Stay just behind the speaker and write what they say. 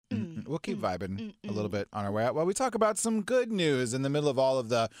We'll keep vibing a little bit on our way out while we talk about some good news in the middle of all of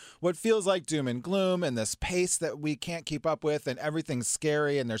the what feels like doom and gloom and this pace that we can't keep up with, and everything's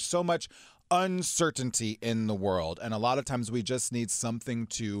scary, and there's so much uncertainty in the world. And a lot of times we just need something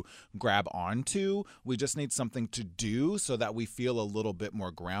to grab onto. We just need something to do so that we feel a little bit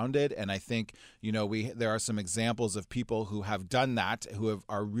more grounded. And I think, there are some examples of people who have done that,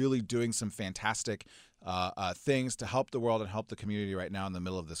 are really doing some fantastic things to help the world and help the community right now in the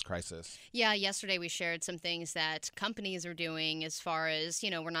middle of this crisis. Yeah, yesterday we shared some things that companies are doing as far as,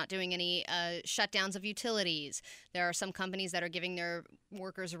 we're not doing any shutdowns of utilities. There are some companies that are giving their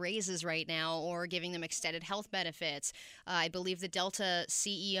workers raises right now or giving them extended health benefits. I believe the Delta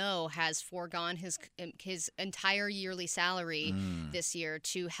CEO has foregone his entire yearly salary this year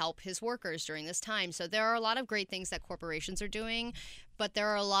to help his workers during this time. So there are a lot of great things that corporations are doing. But there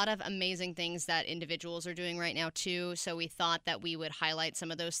are a lot of amazing things that individuals are doing right now, too. So we thought that we would highlight some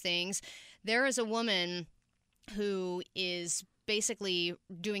of those things. There is a woman who is basically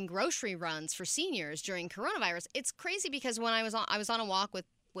doing grocery runs for seniors during coronavirus. It's crazy because when I was on a walk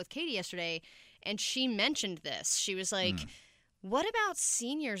with Katie yesterday, and she mentioned this. She was like, what about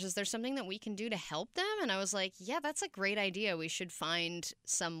seniors? Is there something that we can do to help them? And I was like, yeah, that's a great idea. We should find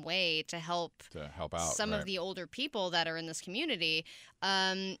some way to help out some of the older people that are in this community.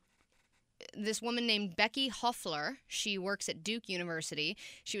 This woman named Becky Hoffler, she works at Duke University.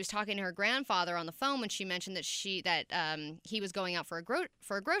 She was talking to her grandfather on the phone when she mentioned that he was going out for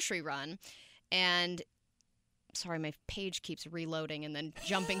a grocery run. And sorry, my page keeps reloading and then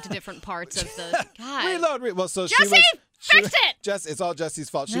jumping to different parts of the God. Reload. Well, so Jesse! Fix it! It's all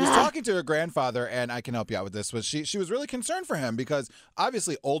Jesse's fault. She was talking to her grandfather, and I can help you out with this. She was really concerned for him because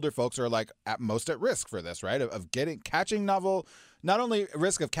obviously older folks are at most at risk for this, right? Of catching not only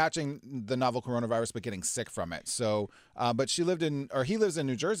risk of catching the novel coronavirus, but getting sick from it. So, but he lives in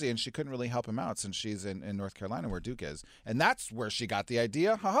New Jersey, and she couldn't really help him out since she's in North Carolina where Duke is. And that's where she got the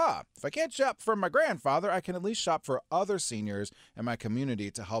idea. If I can't shop for my grandfather, I can at least shop for other seniors in my community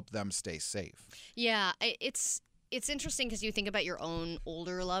to help them stay safe. Yeah, it's interesting because you think about your own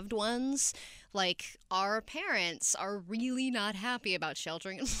older loved ones. Like, our parents are really not happy about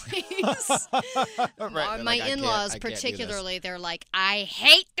sheltering in place. Right. My in-laws particularly, they're like, I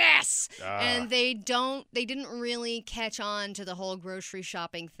hate this! And they didn't really catch on to the whole grocery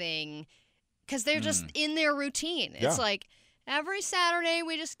shopping thing because they're just in their routine. It's like, every Saturday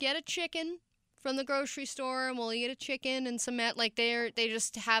we just get a chicken from the grocery store, and we'll eat a chicken and some they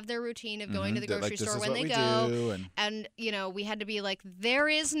just have their routine of going to the grocery store when they go. And we had to be like, there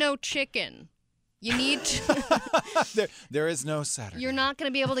is no chicken. You need to there is no Saturday. You're not going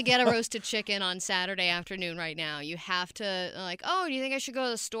to be able to get a roasted chicken on Saturday afternoon right now. You have to do you think I should go to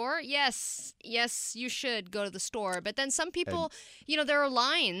the store? Yes, you should go to the store. But then some people, there are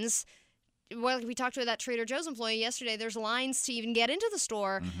lines. Well, we talked to that Trader Joe's employee yesterday. There's lines to even get into the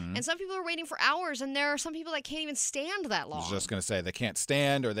store, and some people are waiting for hours, and there are some people that can't even stand that long. I was just going to say they can't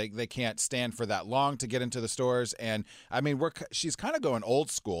stand, or they can't stand for that long to get into the stores. And I mean, she's kind of going old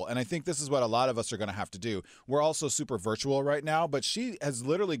school, and I think this is what a lot of us are going to have to do. We're also super virtual right now, but she has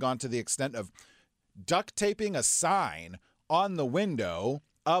literally gone to the extent of duct taping a sign on the window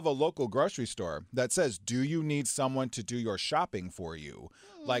of a local grocery store that says, do you need someone to do your shopping for you?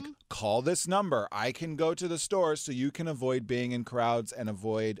 Like, call this number. I can go to the store so you can avoid being in crowds and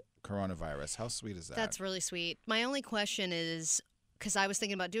avoid coronavirus. How sweet is that? That's really sweet. My only question is, because I was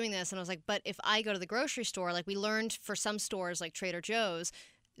thinking about doing this, and I was like, but if I go to the grocery store, like we learned for some stores like Trader Joe's,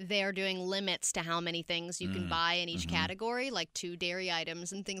 they're doing limits to how many things you can buy in each category, like 2 dairy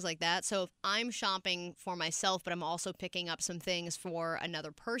items and things like that. So if I'm shopping for myself, but I'm also picking up some things for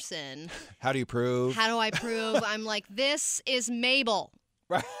another person. How do you prove? How do I prove? I'm like, this is Mabel.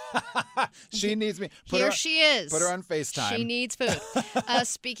 She needs me. She is. Put her on FaceTime. She needs food.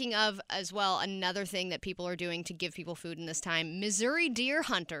 Speaking of, as well, another thing that people are doing to give people food in this time, Missouri deer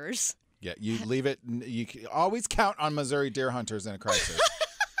hunters. Yeah, you leave it. You always count on Missouri deer hunters in a crisis.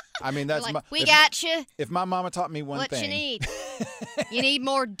 I mean, that's we got you. If my mama taught me one thing. What you need? You need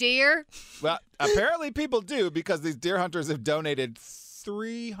more deer? Well, apparently people do, because these deer hunters have donated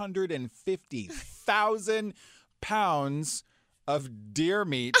 350,000 pounds of deer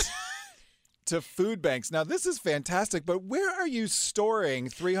meat to food banks. Now, this is fantastic, but where are you storing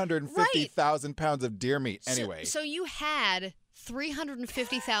 350,000 pounds of deer meat anyway? So you had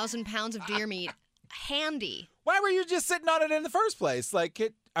 350,000 pounds of deer meat handy. Why were you just sitting on it in the first place? Like,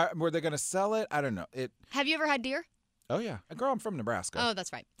 were they going to sell it? I don't know. Have you ever had deer? Oh, yeah. Girl, I'm from Nebraska. Oh,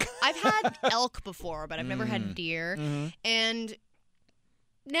 that's right. I've had elk before, but I've never had deer. And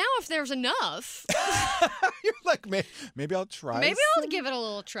now if there's enough. You're like, maybe I'll try. Maybe I'll give it a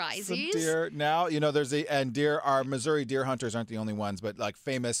little try. Some deer. Now, and our Missouri deer hunters aren't the only ones, but like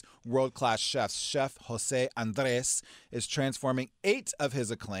famous world-class chefs. Chef Jose Andres is transforming 8 of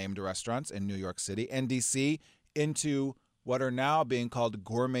his acclaimed restaurants in New York City and DC into what are now being called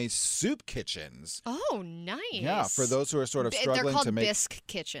gourmet soup kitchens. Oh, nice. Yeah, for those who are sort of struggling They're called to make bisque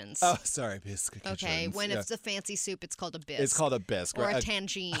kitchens. Oh, sorry, bisque kitchens. Okay, when it's a fancy soup, it's called a bisque. It's called a bisque. Or right? a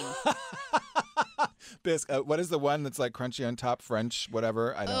tangine. Bisque. What is the one that's like crunchy on top, French,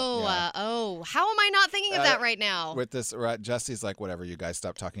 whatever? I don't know. How am I not thinking of that right now? With this, Jesse's like, whatever, you guys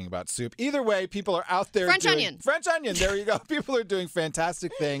stop talking about soup. Either way, people are out there French onion. French onion, there you go. People are doing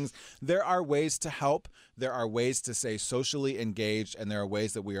fantastic things. There are ways to help. There are ways to stay socially engaged, and there are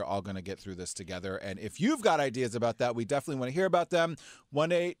ways that we are all going to get through this together. And if you've got ideas about that, we definitely want to hear about them.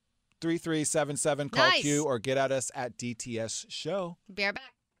 1-833-77 call Nice. Q or get at us at DTS Show. Be right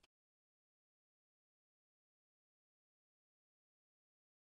back.